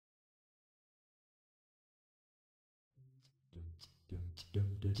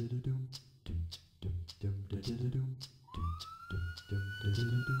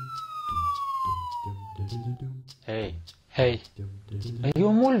Hey, hey, are you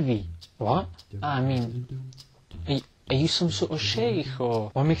a Molvi? What? I mean, are you some sort of shaykh, or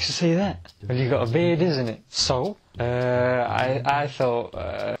what makes you say that? Well, you got a beard, isn't it? So, I thought,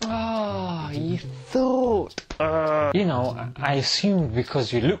 you thought, you know, I assumed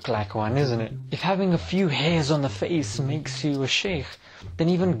because you look like one, isn't it? If having a few hairs on the face makes you a shaykh, then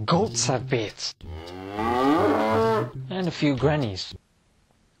even goats have beards. And a few grannies.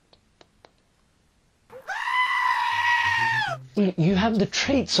 Well, you have the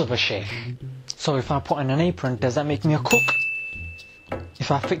traits of a shaykh. So if I put on an apron, does that make me a cook? If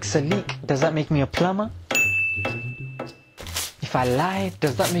I fix a leak, does that make me a plumber? If I lie,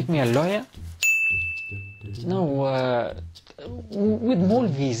 does that make me a lawyer? No, with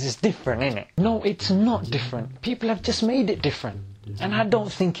Molvis it's different, innit? No, it's not different. People have just made it different. And I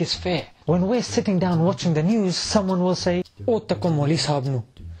don't think it's fair. When we're sitting down watching the news, someone will say, "O tako Molvi sahab nu,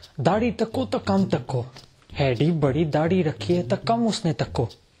 daadi tako to kam tako. Headi badi daadi rakhi hai to kam usne tako."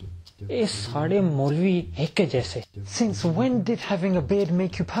 Is sade Molvi ek jaise. Since when did having a beard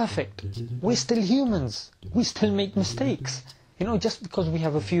make you perfect? We're still humans. We still make mistakes. You know, just because we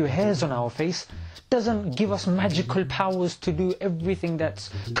have a few hairs on our face doesn't give us magical powers to do everything that's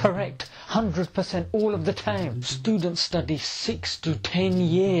correct 100% all of the time. Students study 6 to 10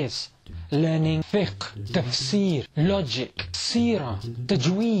 years learning fiqh, tafsir, logic, seerah,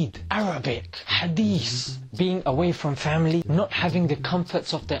 tajweed, Arabic, hadith, being away from family, not having the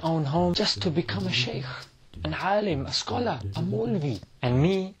comforts of their own home, just to become a shaykh, an alim, a scholar, a Molvi. And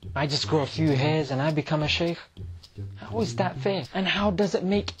me, I just grow a few hairs and I become a shaykh. How is that fair? And how does it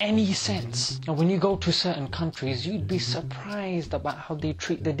make any sense? And when you go to certain countries, you'd be surprised about how they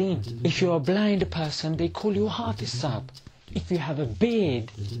treat the deen. If you're a blind person, they call you a Hafiz Sahib. If you have a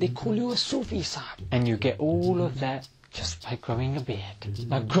beard, they call you a Sufi Sahib. And you get all of that just by growing a beard.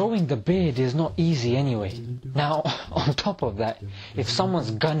 Now, growing the beard is not easy anyway. Now, on top of that, if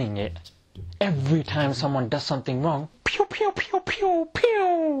someone's gunning it, every time someone does something wrong, pew, pew, pew, pew,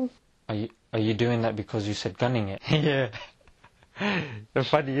 pew. Are you doing that because you said gunning it? Yeah. It's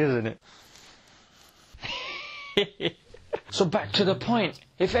funny, isn't it? So back to the point.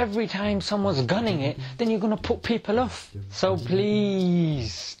 If every time someone's gunning it, then you're going to put people off. So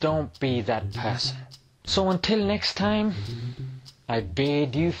please, don't be that person. So until next time, I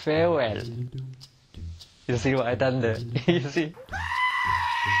bid you farewell. You see what I done there? You see?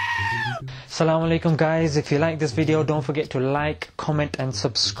 Assalamu alaikum guys. If you like this video, don't forget to like, comment and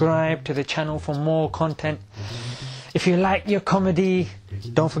subscribe to the channel for more content. If you like your comedy,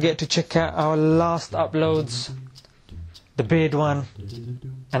 don't forget to check out our last uploads, the beard one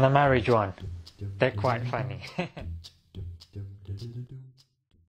and the marriage one. They're quite funny.